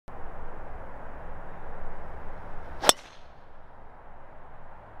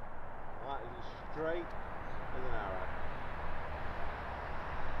straight as an arrow.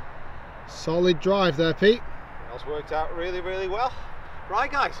 Solid drive there, Pete. Else worked out really, really well.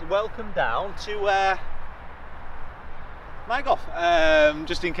 Right, guys, welcome down to my golf.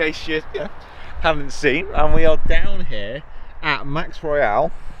 Just in case you haven't seen, and we are down here at Max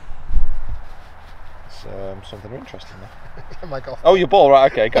Royale. It's something interesting there. My golf. Oh, your ball,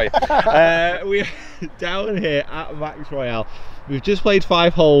 right? Okay, got you. We're down here at Max Royale. We've just played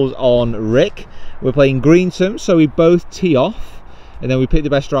 5 holes on Rick. We're playing greensome, so we both tee off, and then we pick the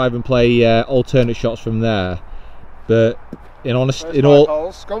best drive and play alternate shots from there. But in honest, in all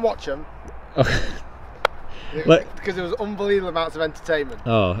holes, go and watch them. Because there was unbelievable amounts of entertainment.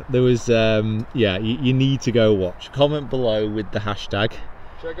 Oh, there was. Yeah, you need to go watch. Comment below with the hashtag.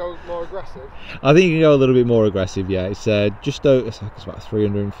 Should I go more aggressive? I think you can go a little bit more aggressive. Yeah, it's just over. It's about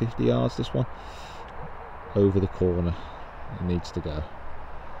 350 yards. This one over the corner. It needs to go.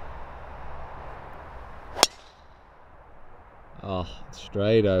 Oh,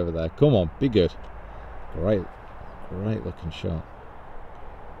 straight over there. Come on, be good. Great looking shot.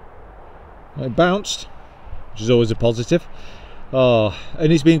 It bounced, which is always a positive. Oh,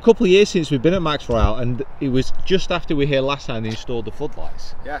 and it's been a couple of years since we've been at Max Royale, and it was just after we were here last time they installed the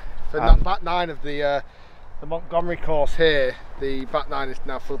floodlights. Yeah, for that back 9 of the Montgomerie course here, the back 9 is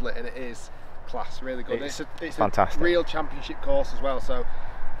now floodlit, and it is class, really good. It's fantastic. A real championship course as well, so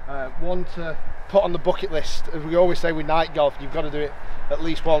one to put on the bucket list. As we always say with night golf, you've got to do it at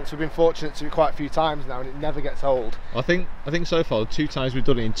least once. We've been fortunate to do it quite a few times now, and it never gets old. I think so far the 2 times we've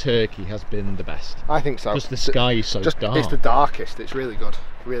done it in Turkey has been the best. I think so. Just the sky is so dark. It's the darkest. It's really good.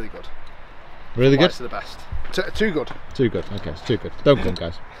 Really good. Really good? It's the best. Too good. Too good. Okay, it's too good. Don't come,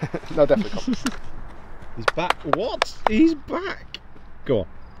 guys. No, definitely come. He's back. What? He's back. Go on.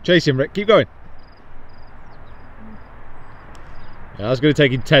 Chase him, Rick. Keep going. Yeah, that's going to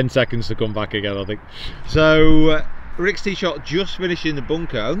take him 10 seconds to come back again, I think. So, Rick's tee shot just finishing the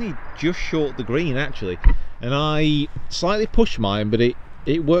bunker, only just short the green actually. And I slightly pushed mine, but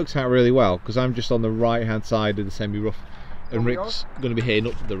it works out really well because I'm just on the right hand side of the semi-rough, and Rick's going to be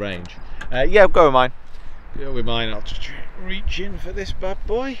hitting up the range. Yeah, go with mine. Go with mine. I'll just reach in for this bad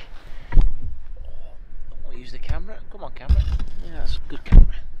boy. I'll use the camera. Come on, camera. Yeah, that's a good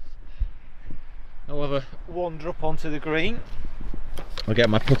camera. I'll have a wander up onto the green. I'll get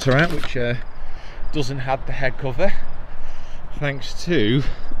my putter out, which doesn't have the head cover, thanks to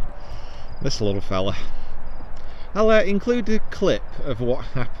this little fella. I'll include a clip of what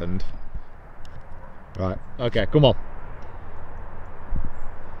happened. Right, okay, come on.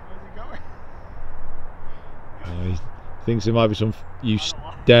 Where's he going? He thinks there might be some. You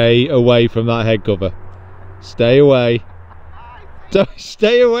stay away from that head cover. Stay away. Don't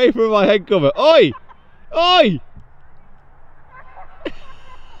stay away from my head cover. Oi! Oi!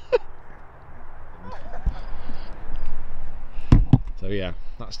 So yeah,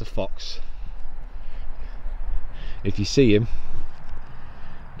 that's the fox. If you see him,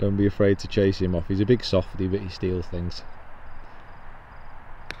 don't be afraid to chase him off. He's a big softy, but he steals things.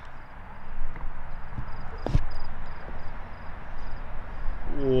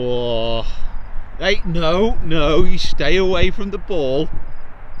 Whoa. Hey, no, you stay away from the ball.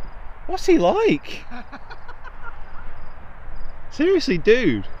 What's he like? Seriously,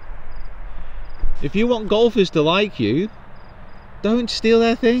 dude. If you want golfers to like you, don't steal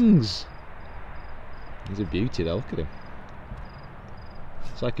their things. He's a beauty though, look at him.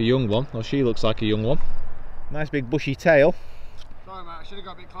 It's like a young one, or she looks like a young one. Nice big bushy tail. Sorry mate, I should have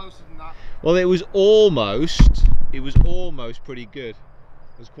got a bit closer than that. Well, it was almost pretty good.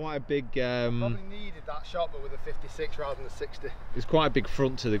 There's quite a big... Probably needed that shot, but with a 56 rather than a 60. There's quite a big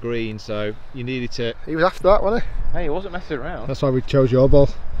front to the green, so you needed to... He was after that, wasn't he? Hey, he wasn't messing around. That's why we chose your ball.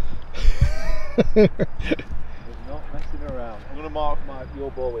 Not messing around. I'm going to mark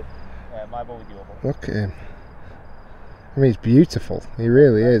your ball with my ball with your ball. Look at him. I mean, he's beautiful. He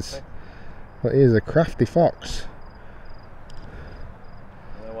really is. But he is a crafty fox.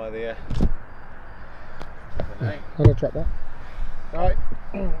 I don't know why they I'll not drop that. Right,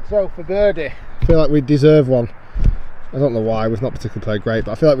 so for birdie, I feel like we deserve one. I don't know why, we've not particularly played great,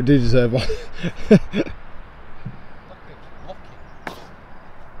 but I feel like we do deserve one. Right.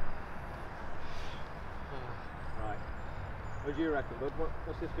 What do you reckon, bud?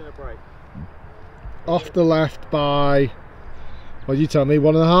 What's this going to break? Off the left by, what do you tell me,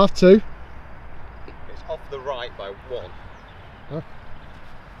 1.5, 2? It's off the right by 1. Oh.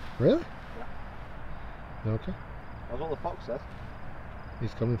 Really? Yeah. Okay. That's what the fox says.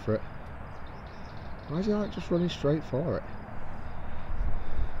 He's coming for it. Why is he like just running straight for it?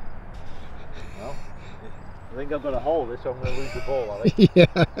 Well, I think I've got a hole this, so I'm going to lose the ball, I think. Yeah.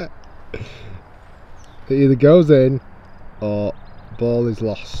 It either goes in or ball is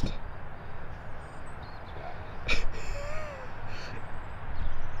lost.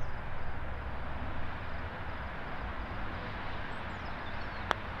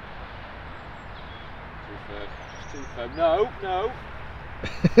 Too firm. No, no.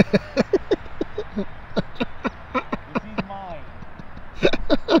 This is mine.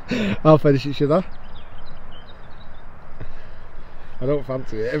 I'll finish it, should I? I don't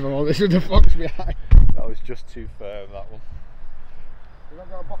fancy it, if I'm honest, with the fox behind. That was just too firm, that one. You've not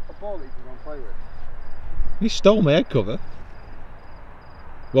got a ball that you can go and play with? You stole my head cover.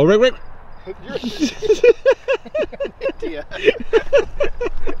 Well, Rick. You're an idiot.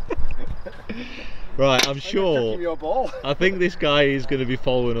 Right, I'm sure. Your ball. I think this guy is going to be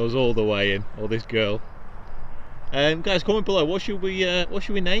following us all the way in, or this girl. Guys, comment below. What should we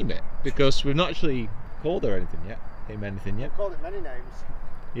name it? Because we've not actually called her anything yet. Him anything yet? I've called it many names.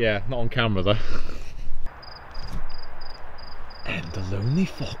 Yeah, not on camera though. And the lonely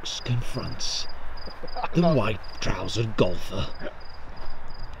fox confronts the white-trousered golfer.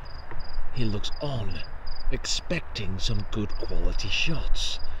 He looks on, expecting some good quality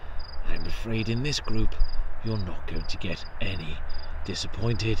shots. I'm afraid in this group, you're not going to get any.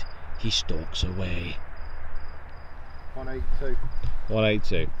 Disappointed, he stalks away. 182.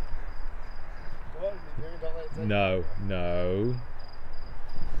 182. What? No, no.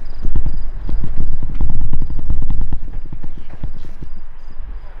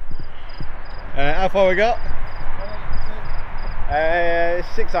 How far we got?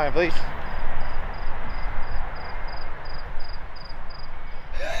 6 iron, please.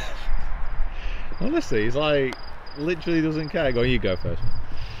 Honestly, he's like literally doesn't care. Go on, you go first.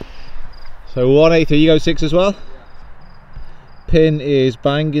 So 183, you go 6 as well? Yeah. Pin is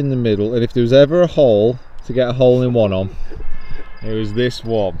bang in the middle, and if there was ever a hole to get a hole in one on, it was this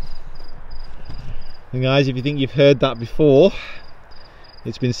one. And guys, if you think you've heard that before,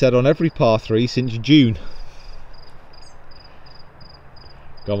 it's been said on every par 3 since June.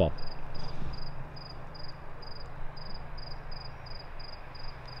 Come on.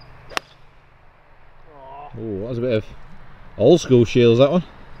 Oh, that was a bit of old school Shiels, that one.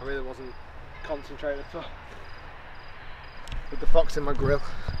 I really wasn't concentrated for with the fox in my grill.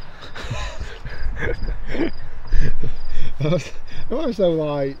 I'm so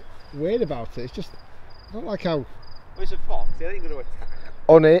like weird about it. It's just I don't like how. Well, it's a fox. It ain't gonna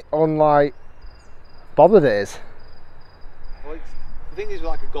attack. On like bothered it is. Well, the thing is,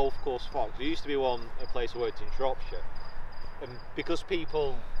 like a golf course fox. There used to be one a place I worked in Shropshire, and because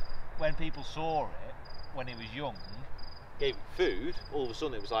when people saw it when it was young, gave it food. All of a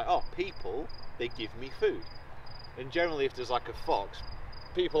sudden, it was like, oh, people, they give me food. And generally, if there's like a fox,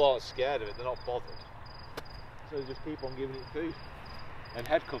 people aren't scared of it. They're not bothered. So they just keep on giving it food and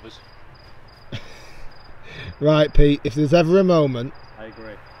head covers. Right, Pete. If there's ever a moment, I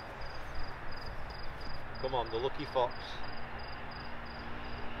agree. Come on, the lucky fox.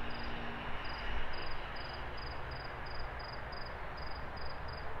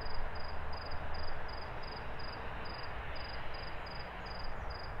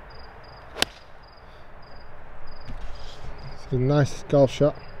 it's a nice golf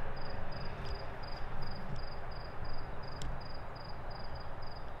shot.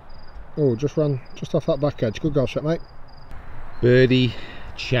 Oh, just ran just off that back edge. Good golf shot, mate. Birdie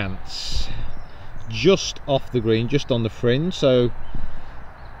chance. Just off the green, just on the fringe, so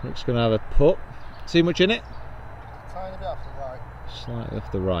Rick's going to have a putt. See much in it? Tiny bit off the right. Slightly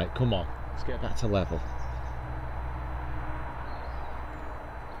off the right. Come on, let's get back to level.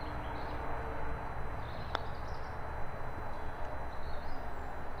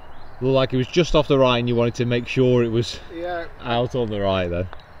 Looked like it was just off the right and you wanted to make sure it was out on the right though.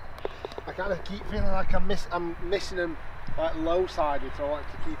 I kind of keep feeling like I'm missing them like low sided, so I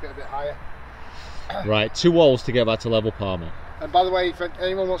like to keep it a bit higher. Right, 2 holes to get back to level par, mate. And by the way, if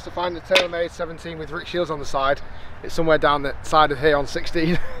anyone wants to find the TaylorMade 17 with Rick Shiels on the side, it's somewhere down the side of here on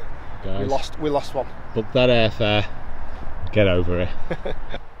 16. Guys, we lost one. Book that airfare. Get over it.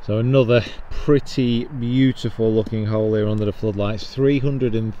 So another pretty beautiful looking hole here under the floodlights.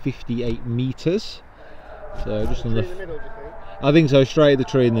 358 metres. So just on the middle, do you think? I think so, straight at the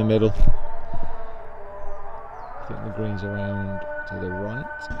tree in the middle. I think the green's around to the right.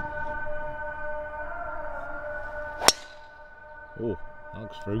 Oh, that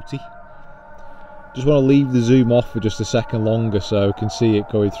looks fruity. Just want to leave the zoom off for just a second longer so you can see it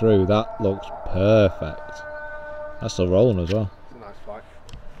going through. That looks perfect. That's still rolling as well. It's a nice flight.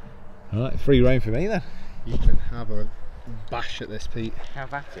 Alright, free rein for me then. You can have a bash at this, Pete.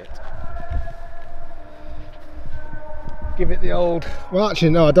 Have at it. Give it the old... Well,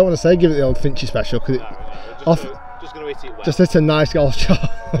 actually, no, I don't want to say give it the old Finchy special because Just going to hit it well. Just hit a nice golf shot.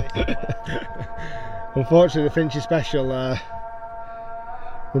 Unfortunately, the Finch special,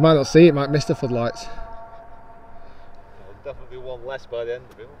 we might not see it, might miss the floodlights. There'll definitely be one less by the end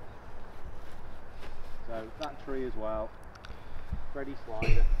of it. So that tree as well. Ready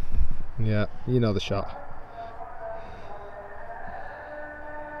slider. Yeah, you know the shot.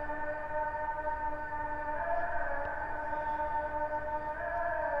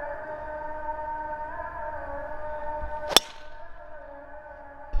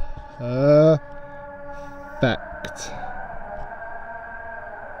 Perfect.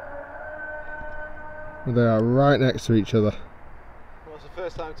 They are right next to each other. Well, it's the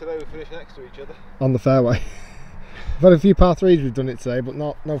first time today we finished next to each other. On the fairway. We've had a few par threes we've done it today, but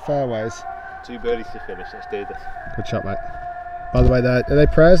no fairways. 2 birdies to finish, let's do this. Good shot, mate. By the way, are they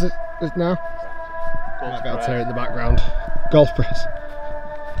prayers now? Golf Might be able to hear it in the background. Golf prayers.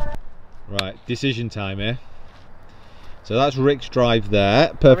 Right, decision time here. So that's Rick's drive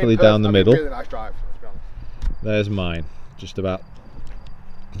there, perfectly down the middle. Really nice drive, let's be honest. There's mine, just about.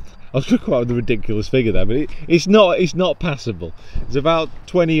 I was going to come out with a ridiculous figure there, but it's not passable. It's about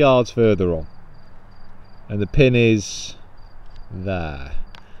 20 yards further on, and the pin is there.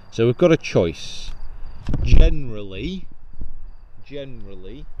 So we've got a choice. Generally,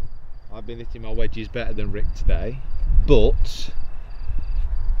 I've been hitting my wedges better than Rick today, but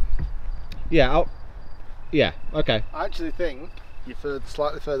yeah, okay. I actually think you're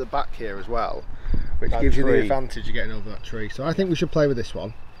slightly further back here as well, which gives you the advantage of getting over that tree. So I think we should play with this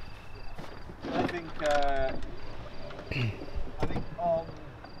one. I think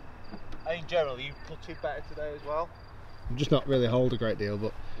generally you putted better today as well. I'm just not really hold a great deal,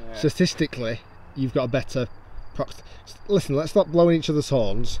 but statistically you've got a better listen, let's stop blowing each other's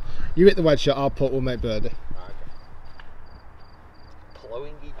horns. You hit the wedge shot, I'll putt, we'll make birdie. Okay.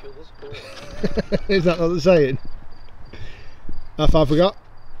 Blowing each other's horns. Is that what they're saying? How far have we got?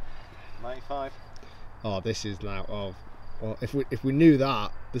 95. Oh, this is now. Oh, well, if we knew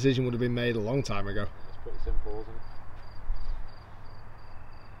that, decision would have been made a long time ago. It's pretty simple, isn't it?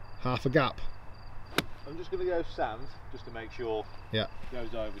 Half a gap. I'm just going to go sand, just to make sure it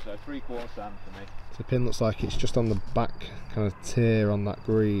goes over. So 3/4 sand for me. The pin looks like it's just on the back kind of tier on that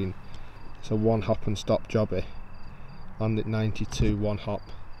green. It's a one hop and stop jobby. Land at 92, one hop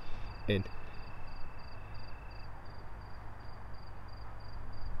in.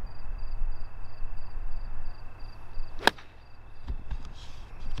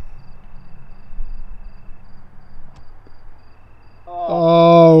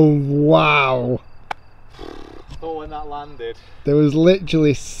 Oh wow! I thought when that landed, there was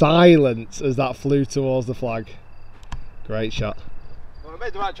literally silence as that flew towards the flag. Great shot. Well, I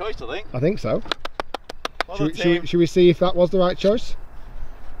made the right choice, I think. I think so. Well, should we see if that was the right choice?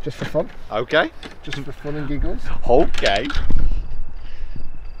 Just for fun. Okay. Just for fun and giggles. Okay.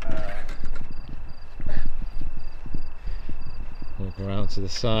 Walk around to the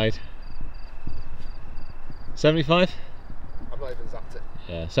side. 75? I've not even zapped it.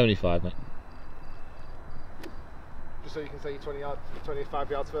 Yeah, 75, mate. Just so you can say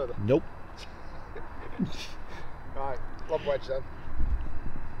 25 yards further? Nope. Right, lob wedge then.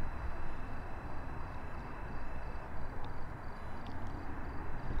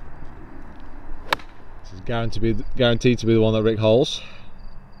 This is guaranteed to be the one that Rick holes.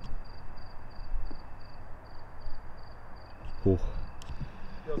 Ooh.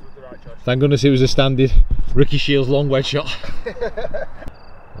 Thank goodness it was a standard Ricky Shiels long wedge shot.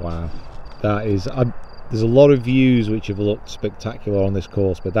 Wow, that is. There's a lot of views which have looked spectacular on this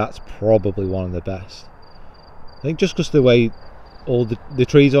course, but that's probably one of the best. I think just because the way all the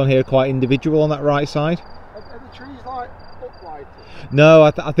trees on here are quite individual on that right side. Are the trees like upright? No,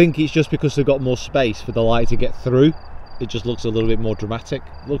 I think it's just because they've got more space for the light to get through. It just looks a little bit more dramatic.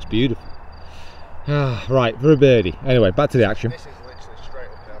 It looks beautiful. Right, for a birdie. Anyway, back to the action. This is literally straight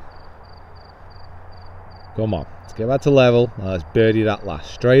uphill. Come on, let's get back to level. Let's birdie that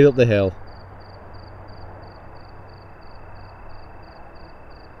last. Straight up the hill.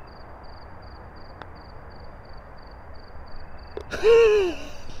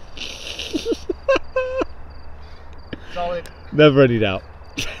 Solid. Never any doubt.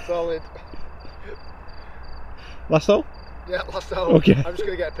 Solid. Last hole? Yeah, last hole. Okay. I'm just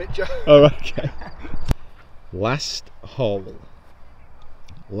going to get a picture. Oh, okay. Last hole.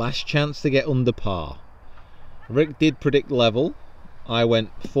 Last chance to get under par. Rick did predict level. I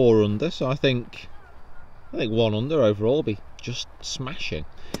went 4 under, so I think 1 under overall will be just smashing.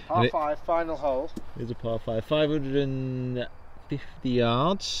 Par 5, final hole. Here's a par 5. 550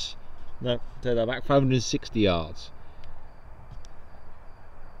 yards. No, take that back. 560 yards.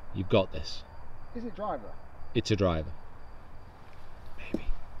 You've got this. Is it driver? It's a driver. Maybe.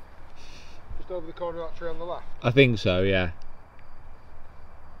 Just over the corner of that tree on the left? I think so, yeah.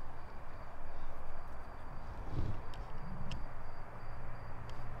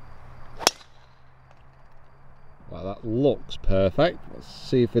 Well, that looks perfect. Let's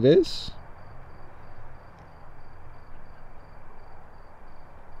see if it is.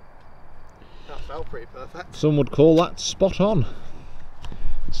 That felt pretty perfect. Some would call that spot on.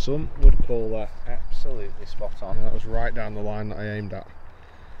 Some would call that absolutely spot on. Yeah, that was right down the line that I aimed at,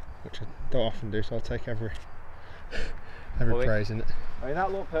 which I don't often do, so I'll take every praise in it. I mean,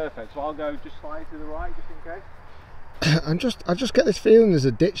 that looked perfect, so I'll go just slightly to the right, just in case. I just get this feeling there's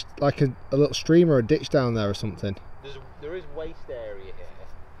a ditch, like a little stream or a ditch down there or something. There is waste area here.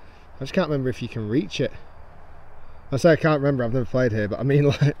 I just can't remember if you can reach it. I say I can't remember, I've never played here, but I mean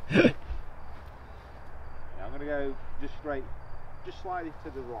like... Yeah, I'm going to go just straight, just slightly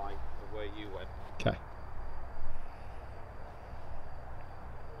to the right of where you went. Okay.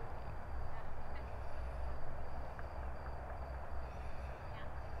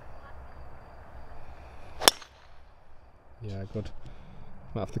 Yeah, good.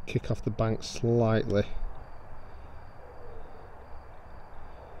 Might have to kick off the bank slightly.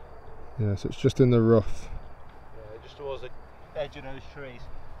 Yeah, so it's just in the rough. Yeah, just towards the edge of those trees.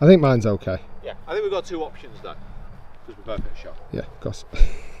 I think mine's okay. Yeah, I think we've got two options though, because we're both at a shot. Yeah, of course.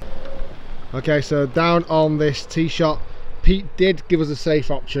 Okay, so down on this tee shot, Pete did give us a safe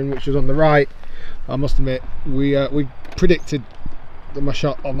option, which was on the right. I must admit, we predicted that my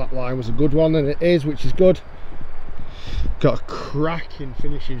shot on that line was a good one, and it is, which is good. Got a cracking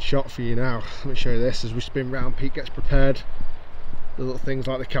finishing shot for you now. Let me show you this as we spin round. Pete gets prepared. The little things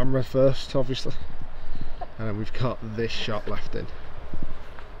like the camera first, obviously. And then we've got this shot left in.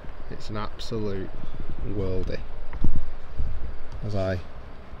 It's an absolute worldie. As I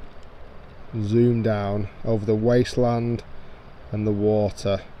zoom down over the wasteland and the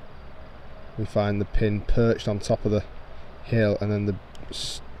water, we find the pin perched on top of the hill, and then the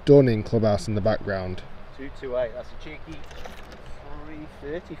stunning clubhouse in the background. 228, that's a cheeky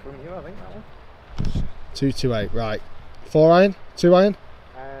 330 from you, I think that one. 228, right. 4 iron? 2 iron?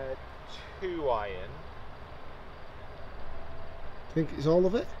 2 iron. I think it's all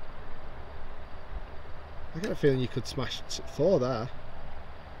of it. I get a feeling you could smash 4 there.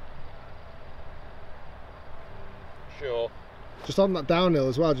 Sure. Just on that downhill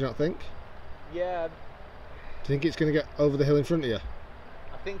as well, do you not think? Yeah. Do you think it's going to get over the hill in front of you?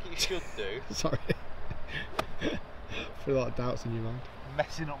 I think it should do. Sorry. I feel a lot of doubts in your mind.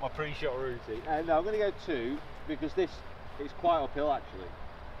 Messing up my pre-shot routine. No, I'm going to go 2 because this is quite uphill actually.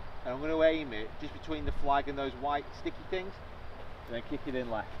 And I'm going to aim it just between the flag and those white sticky things, and then kick it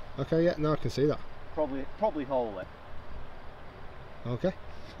in left. Okay, yeah, no, I can see that. Probably hole it. Okay.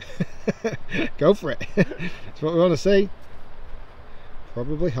 Go for it. That's what we want to see.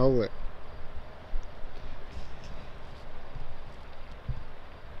 Probably hole it.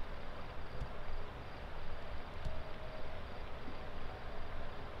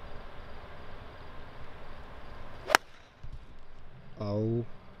 Oh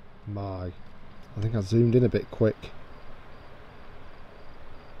my. I think I zoomed in a bit quick.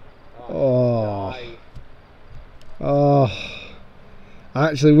 Oh. I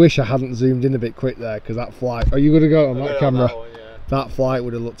actually wish I hadn't zoomed in a bit quick there, because that flight... Are you going to go on that camera? That one, yeah. That flight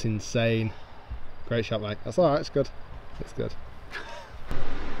would have looked insane. Great shot, mate. That's alright, it's good. It's good.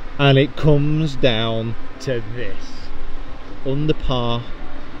 And it comes down to this. Under par,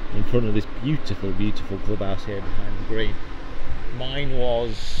 in front of this beautiful, beautiful clubhouse here behind the green. Mine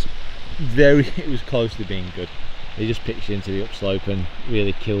was it was close to being good. They just pitched into the upslope and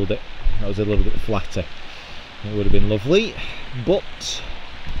really killed it. That was a little bit flatter. It would have been lovely, but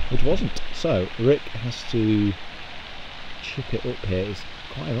it wasn't. So Rick has to chip it up here. It's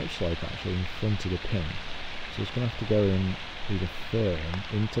quite an upslope actually in front of the pin. So it's going to have to go in either firm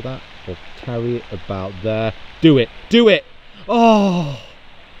into that or carry it about there. Do it! Do it! Oh!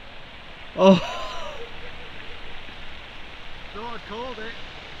 Oh! Called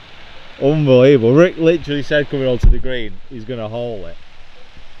it. Unbelievable. Rick literally said coming onto the green he's going to hole it,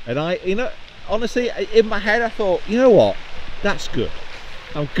 and honestly in my head I thought, you know what, that's good,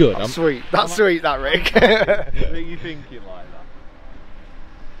 I'm good. That's sweet. That's sweet, that Rick. What are you thinking like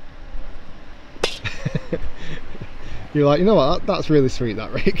that? You're like, you know what, that's really sweet,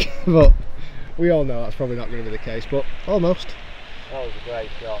 that Rick. But we all know that's probably not going to be the case, but almost. That was a great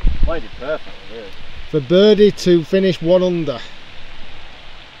shot. Played it perfectly, really. For birdie to finish 1 under.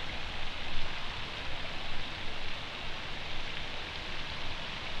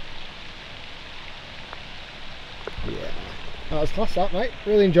 Yeah, that was class, that, mate.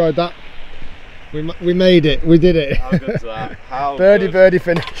 Really enjoyed that. We made it. We did it. How good's that? How birdie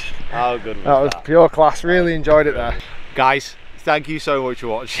finish. How good was that? That was pure class. Really enjoyed it there. Guys, thank you so much for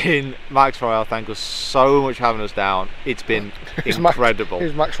watching Max Royale. Thank you so much for having us down. It's been incredible.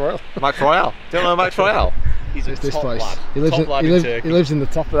 Who's Max Royale? Max Royale. Don't know Max Royale? He's a this top place. lad. He lives, he lives in the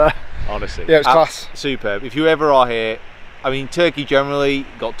top there. Honestly. Yeah, it's class. Superb. If you ever are here, I mean, Turkey generally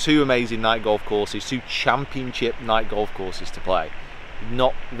got 2 amazing night golf courses, 2 championship night golf courses to play.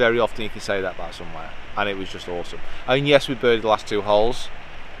 Not very often you can say that about somewhere, and it was just awesome. I mean, yes, we birdied the last 2 holes.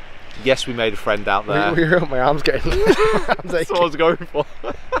 Yes, we made a friend out there. We my arms getting. That's what I was going for.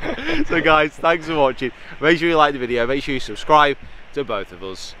 So guys, thanks for watching. Make sure you like the video, make sure you subscribe to both of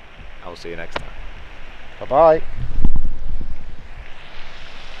us. I'll see you next time. Bye bye.